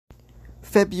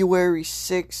February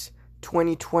 6,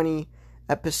 2020,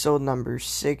 episode number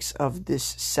 6 of this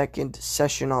second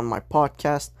session on my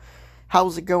podcast.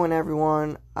 How's it going,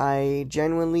 everyone? I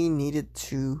genuinely needed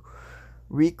to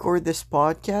record this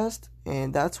podcast,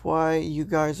 and that's why you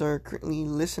guys are currently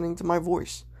listening to my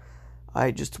voice.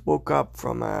 I just woke up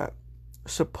from a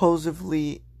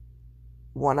supposedly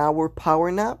 1 hour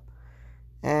power nap,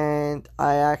 and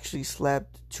I actually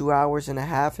slept 2 hours and a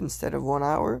half instead of 1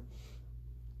 hour.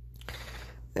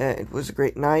 It was a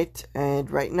great night, and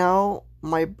right now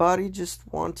my body just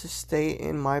wants to stay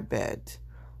in my bed,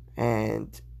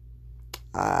 and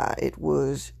it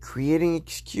was creating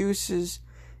excuses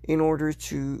in order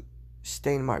to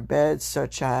stay in my bed,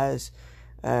 such as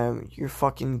you're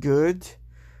fucking good,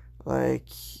 like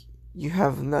you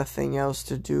have nothing else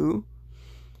to do,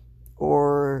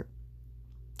 or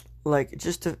like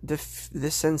just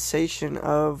the sensation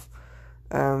of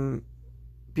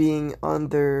being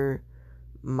under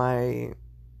my,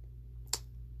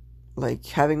 like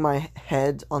having my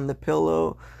head on the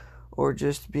pillow, or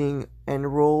just being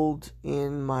enrolled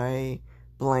in my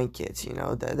blankets,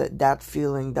 that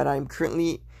feeling that I'm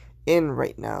currently in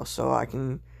right now. So I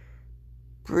can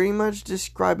pretty much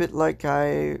describe it like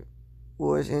I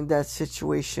was in that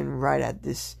situation right in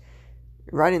this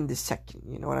second,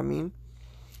 you know what I mean?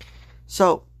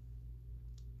 So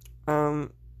I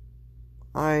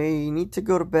need to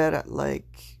go to bed at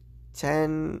like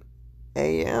 10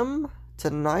 a.m.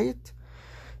 tonight,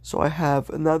 so I have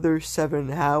another 7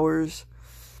 hours.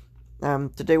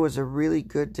 Today was a really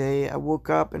good day. I woke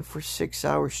up and for 6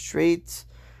 hours straight,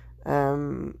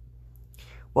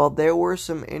 well, there were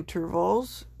some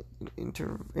intervals,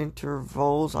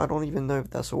 I don't even know if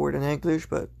that's a word in English,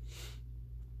 but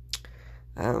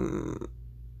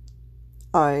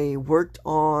I worked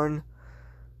on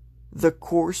the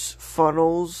course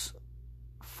funnels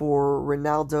for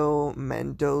Ronaldo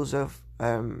Mendoza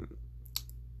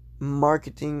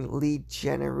marketing lead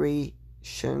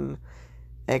generation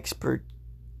expert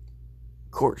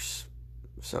course.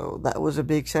 So that was a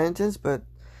big sentence, but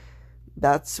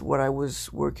that's what I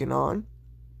was working on.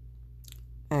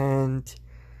 And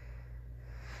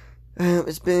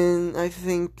it's been, I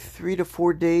think, 3 to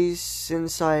 4 days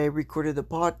since I recorded the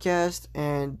podcast,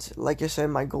 and like I said,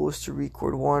 my goal is to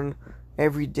record one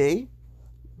every day.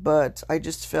 But I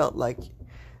just felt like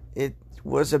it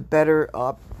was a better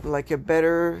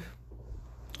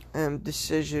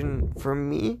decision for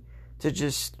me to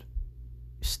just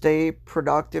stay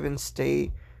productive and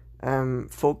stay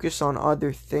focused on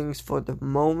other things for the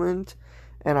moment.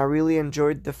 And I really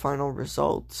enjoyed the final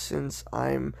result, since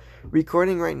I'm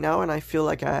recording right now and I feel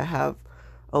like I have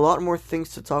a lot more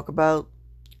things to talk about,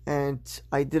 and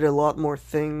I did a lot more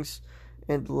things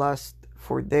in the last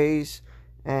 4 days.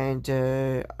 And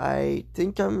I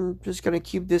think I'm just going to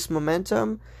keep this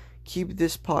momentum, keep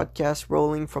this podcast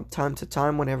rolling from time to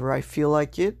time whenever I feel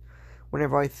like it,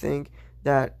 whenever I think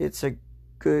that it's a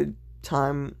good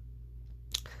time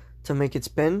to make it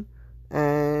spin.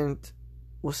 And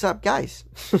what's up, guys?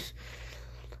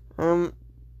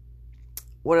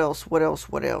 What else?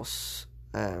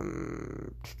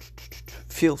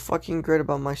 Feel fucking great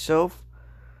about myself.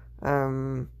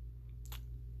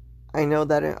 I know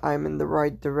that I'm in the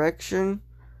right direction.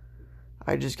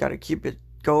 I just gotta keep it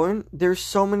going. There's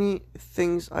so many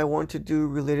things I want to do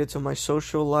related to my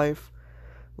social life.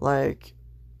 Like,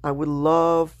 I would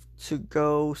love to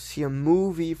go see a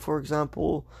movie, for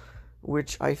example,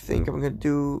 which I think I'm gonna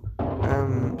do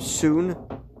soon.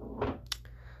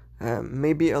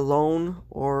 Maybe alone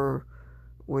or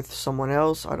with someone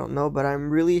else, I don't know. But I'm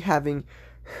really having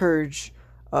urge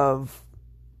of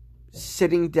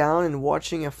sitting down and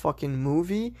watching a fucking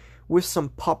movie with some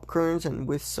popcorns and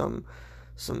with some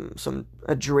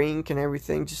a drink and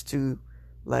everything, just to,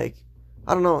 like,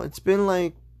 I don't know, it's been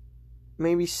like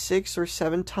maybe 6 or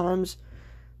 7 times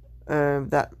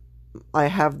that I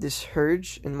have this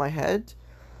urge in my head,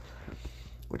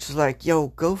 which is like, yo,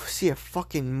 go see a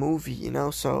fucking movie,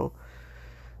 so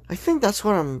I think that's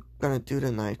what I'm gonna do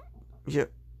tonight. Yeah,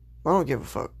 I don't give a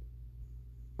fuck.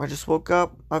 I just woke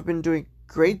up. I've been doing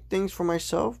great things for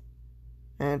myself,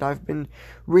 and I've been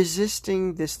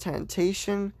resisting this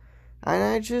temptation, and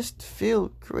I just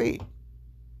feel great.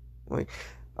 Like,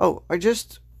 oh, I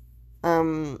just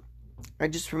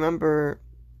remember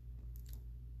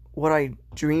what I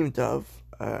dreamed of.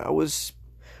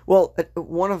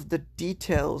 One of the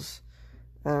details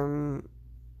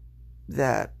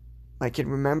that I can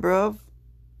remember of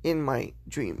in my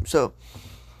dream. So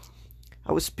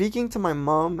I was speaking to my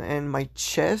mom, and my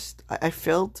chest, I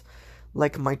felt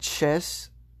like my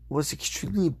chest was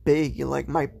extremely big, like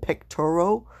my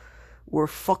pectoral were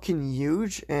fucking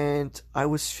huge, and I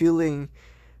was feeling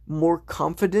more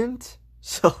confident.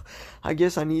 So I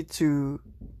guess I need to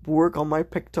work on my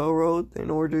pectoral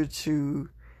in order to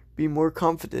be more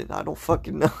confident. I don't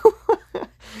fucking know.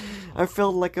 I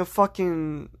felt like a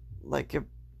fucking like a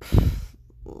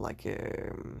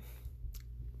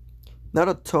not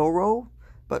a toro,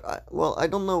 but I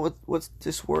don't know what's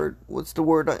this word. What's the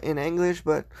word in English?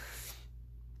 But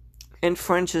in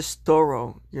French is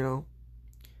taureau. You know,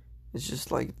 it's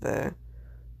just like the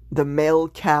male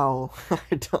cow.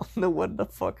 I don't know what the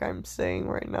fuck I'm saying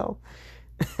right now.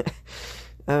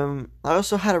 I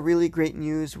also had a really great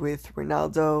news with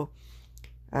Ronaldo.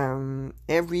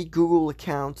 Every Google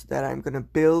account that I'm gonna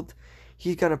build,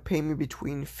 he's gonna pay me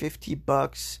between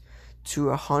 $50 to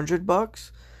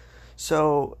 $100.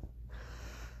 So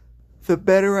the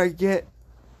better I get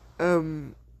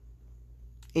in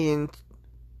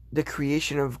the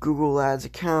creation of Google Ads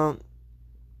account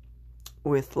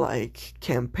with like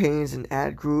campaigns and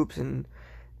ad groups and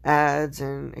ads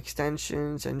and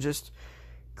extensions and just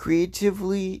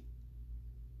creatively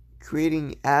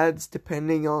creating ads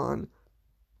depending on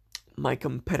my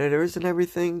competitors and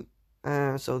everything.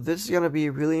 So this is gonna be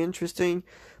really interesting,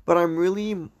 but I'm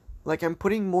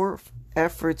putting more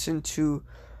efforts into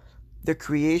the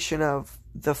creation of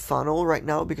the funnel right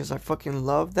now because I fucking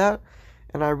love that,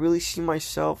 and I really see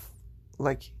myself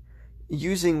like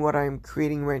using what I'm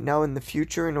creating right now in the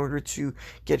future in order to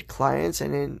get clients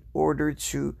and in order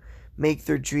to make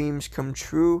their dreams come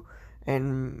true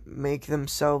and make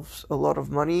themselves a lot of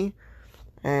money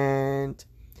and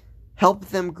help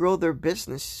them grow their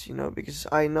business, you know, because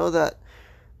I know that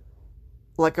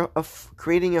like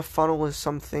creating a funnel is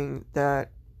something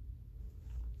that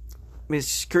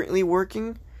is currently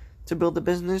working to build a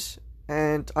business,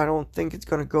 and I don't think it's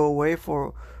going to go away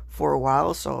for a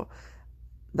while. So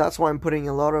that's why I'm putting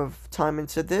a lot of time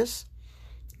into this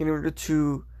in order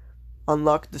to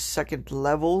unlock the second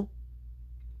level,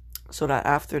 so that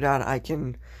after that I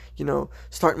can, you know,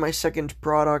 start my second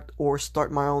product or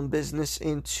start my own business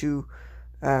into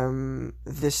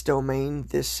this domain,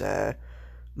 this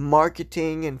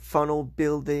marketing and funnel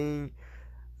building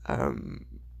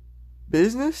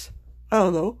business. I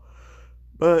don't know,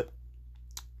 but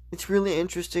it's really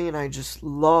interesting, and I just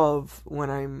love when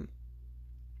I'm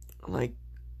like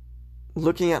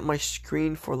looking at my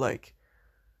screen for like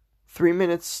 3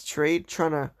 minutes straight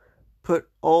trying to put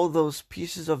all those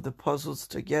pieces of the puzzles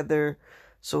together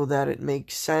so that it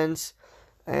makes sense.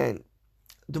 And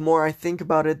the more I think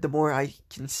about it, the more I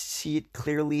can see it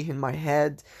clearly in my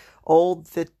head, all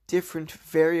the different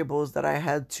variables that I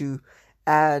had to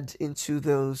add into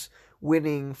those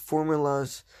winning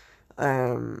formulas.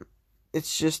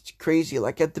 It's just crazy.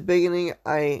 Like at the beginning,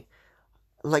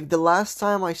 like the last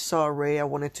time I saw Ray, I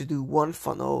wanted to do one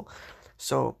funnel.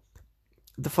 So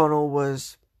the funnel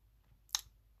was,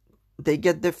 they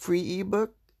get the free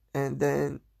ebook, and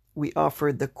then we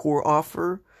offered the core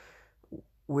offer,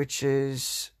 which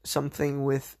is something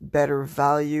with better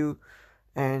value,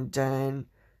 and then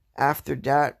after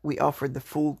that we offered the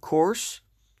full course.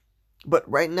 But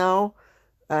right now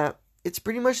it's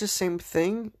pretty much the same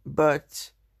thing,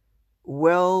 but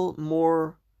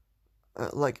more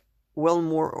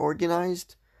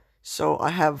organized. So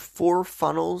I have 4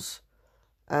 funnels.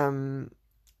 One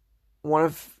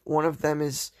of them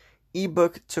is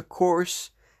ebook to course.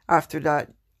 After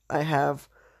that I have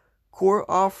core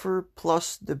offer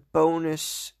plus the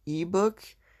bonus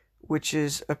ebook, which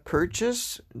is a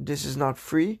purchase. This is not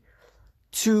free.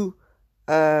 To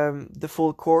the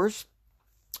full course.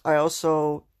 I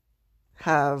also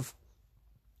have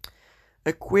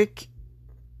a quick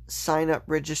sign up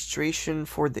registration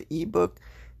for the ebook,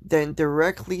 then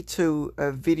directly to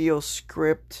a video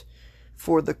script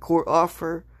for the core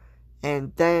offer,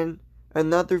 and then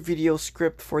another video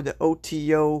script for the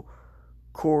OTO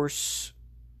course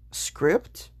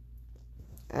script.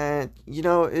 And you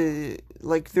know,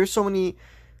 like there's so many,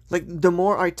 like the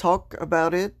more I talk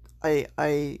about it,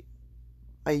 I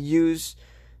use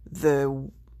the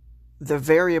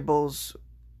variables.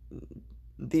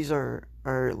 These are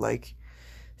like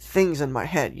things in my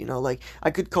head, you know, like I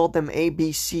could call them A,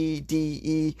 B, C, D,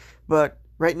 E, but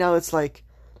right now it's like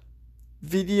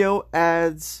video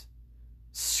ads,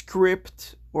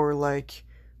 script, or like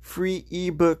free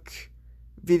ebook,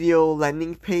 video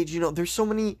landing page. You know, there's so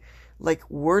many like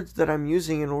words that I'm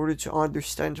using in order to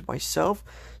understand myself.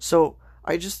 So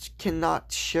I just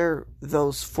cannot share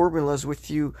those formulas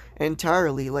with you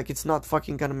entirely. Like, it's not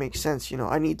fucking gonna make sense, you know.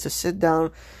 I need to sit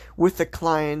down with a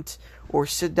client or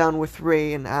sit down with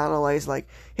Ray and analyze, like,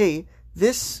 hey,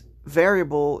 this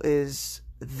variable is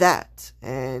that,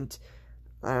 and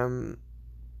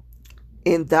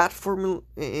in that formula,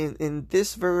 in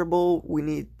this variable, we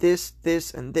need this,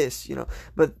 this, and this,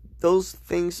 but those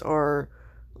things are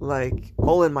like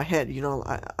all in my head.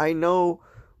 I know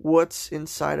what's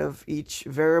inside of each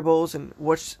variables and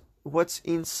what's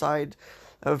inside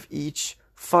of each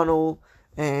funnel,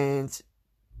 and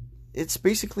it's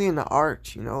basically an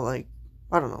art, like,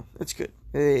 I don't know, it's good.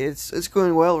 It's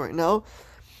going well right now.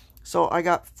 So I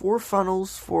got 4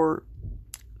 funnels for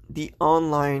the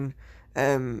online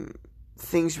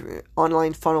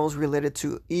online funnels related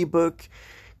to ebook,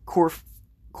 core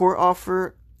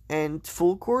offer, and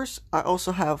full course. I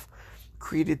also have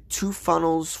created 2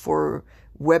 funnels for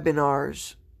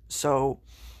webinars. So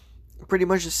pretty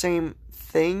much the same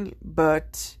thing,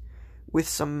 but with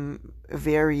some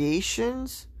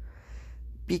variations,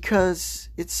 because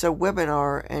it's a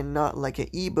webinar and not like an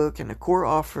ebook and a core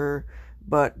offer.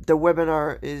 But the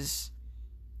webinar is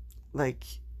like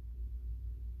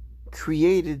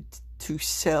created to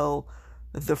sell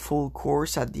the full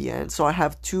course at the end. So I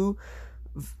have 2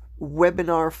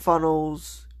 webinar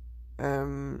funnels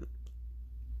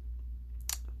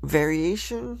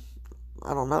variation,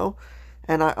 I don't know,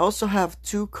 and I also have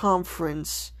 2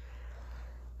 conference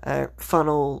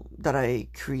funnel that I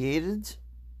created,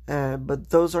 but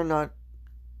those are not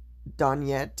done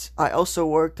yet. I also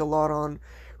worked a lot on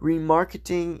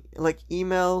remarketing, like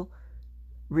email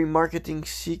remarketing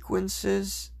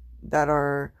sequences that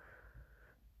are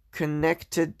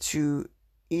connected to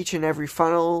each and every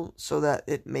funnel so that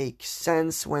it makes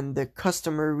sense when the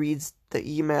customer reads the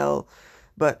email.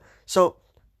 But so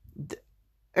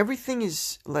everything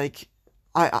is like,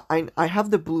 I have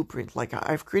the blueprint. Like,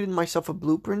 I've created myself a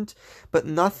blueprint, but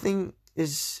nothing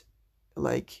is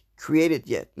like created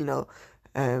yet. No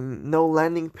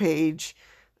landing page,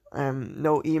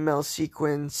 no email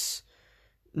sequence,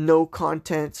 no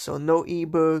content. So no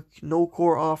ebook, no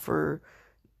core offer,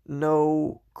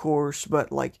 no course,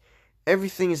 but like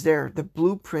everything is there. The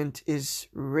blueprint is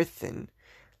written,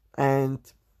 and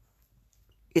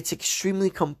it's extremely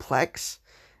complex,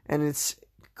 and it's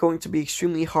going to be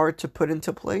extremely hard to put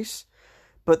into place.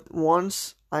 But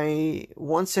once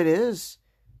it is,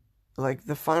 like,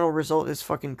 the final result is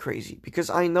fucking crazy, because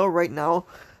I know right now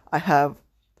I have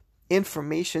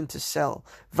information to sell,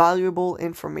 valuable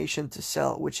information to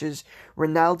sell, which is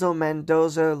Ronaldo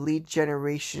Mendoza lead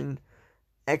generation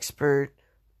expert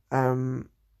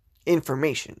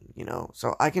information,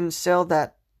 so I can sell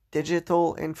that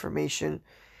digital information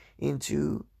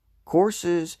into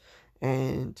courses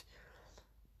and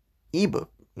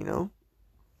ebook,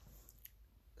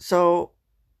 so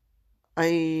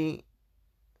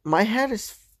my head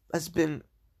has been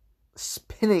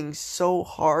spinning so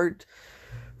hard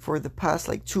for the past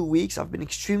like 2 weeks. I've been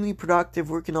extremely productive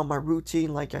working on my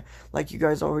routine, like you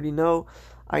guys already know.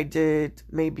 I did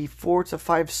maybe 4 to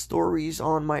 5 stories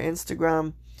on my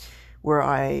Instagram where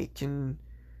I can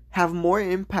have more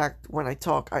impact when I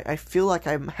talk. I feel like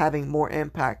I'm having more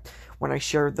impact when I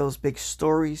share those big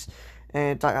stories.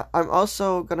 And I'm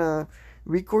also gonna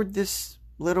record this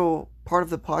little part of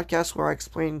the podcast where I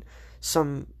explain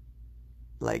some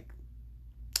like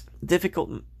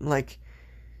difficult like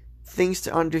things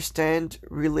to understand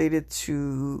related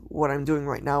to what I'm doing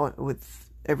right now with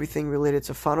everything related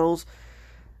to funnels.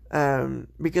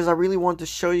 Because I really want to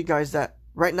show you guys that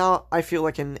right now I feel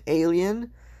like an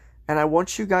alien, and I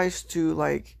want you guys to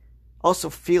like also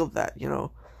feel that,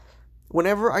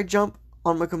 whenever I jump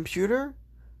on my computer,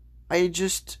 I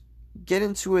just get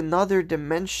into another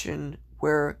dimension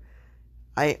where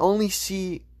I only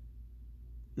see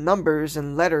numbers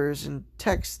and letters and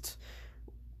text,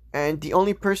 and the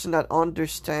only person that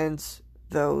understands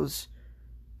those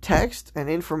text and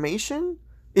information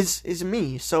is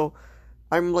me. So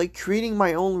I'm like creating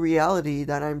my own reality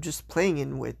that I'm just playing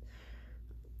in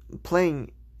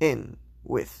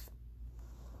with.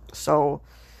 So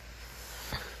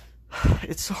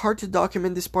it's hard to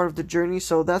document this part of the journey,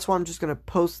 so that's why I'm just gonna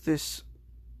post this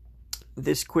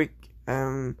quick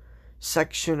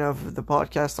section of the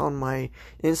podcast on my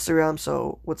Instagram.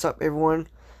 So what's up, everyone?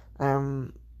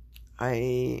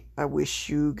 I wish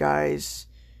you guys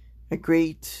a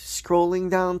great scrolling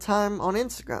down time on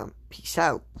Instagram. Peace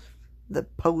out. The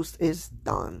post is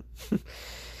done.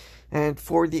 And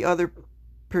for the other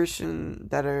person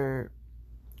that are,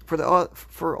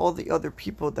 for all the other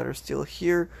people that are still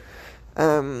here,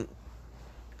 I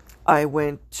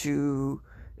went to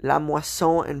La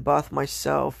Moisson and bought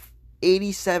myself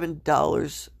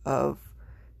 $87 of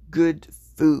good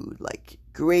food, like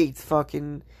great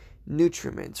fucking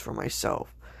nutriments for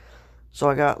myself. So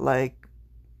I got like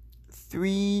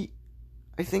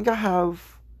I think I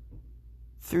have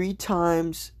 3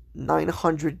 times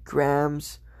 900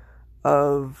 grams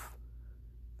of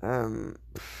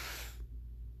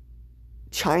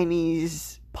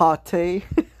Chinese pate.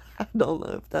 I don't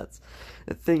know if that's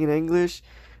a thing in English,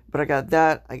 but I got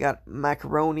that. I got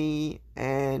macaroni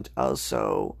and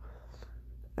also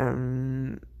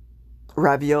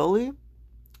ravioli.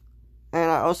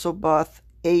 And I also bought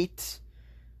 8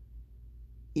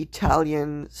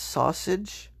 Italian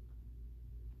sausage.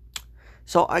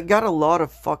 So I got a lot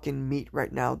of fucking meat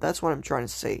right now. That's what I'm trying to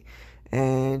say.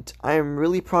 And I am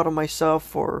really proud of myself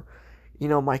for,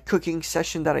 my cooking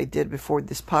session that I did before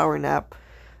this power nap.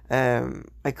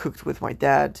 I cooked with my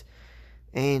dad.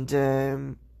 And,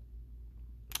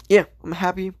 yeah, I'm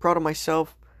happy, proud of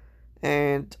myself.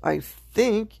 And I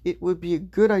think it would be a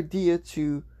good idea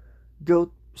to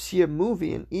go see a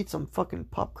movie and eat some fucking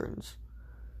popcorns.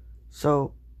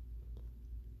 So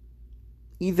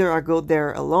either I go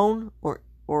there alone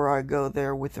or I go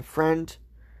there with a friend.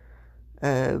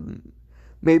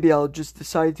 Maybe I'll just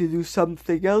decide to do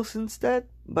something else instead.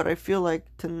 But I feel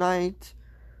like tonight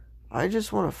I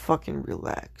just want to fucking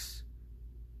relax.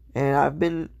 And I've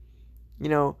been,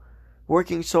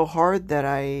 working so hard that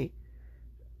I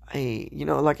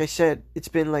like I said, it's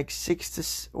been like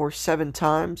 6 or 7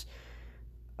 times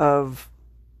of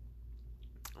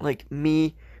like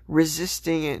me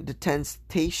resisting the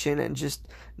temptation and just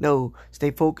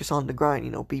stay focused on the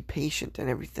grind, be patient and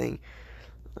everything.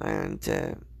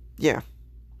 And yeah,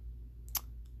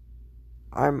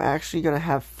 I'm actually gonna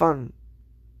have fun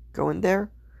going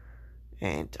there,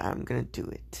 and I'm gonna do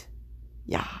it.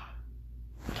 Yeah,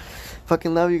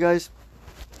 fucking love you guys.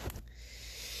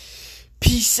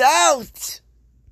 Peace out.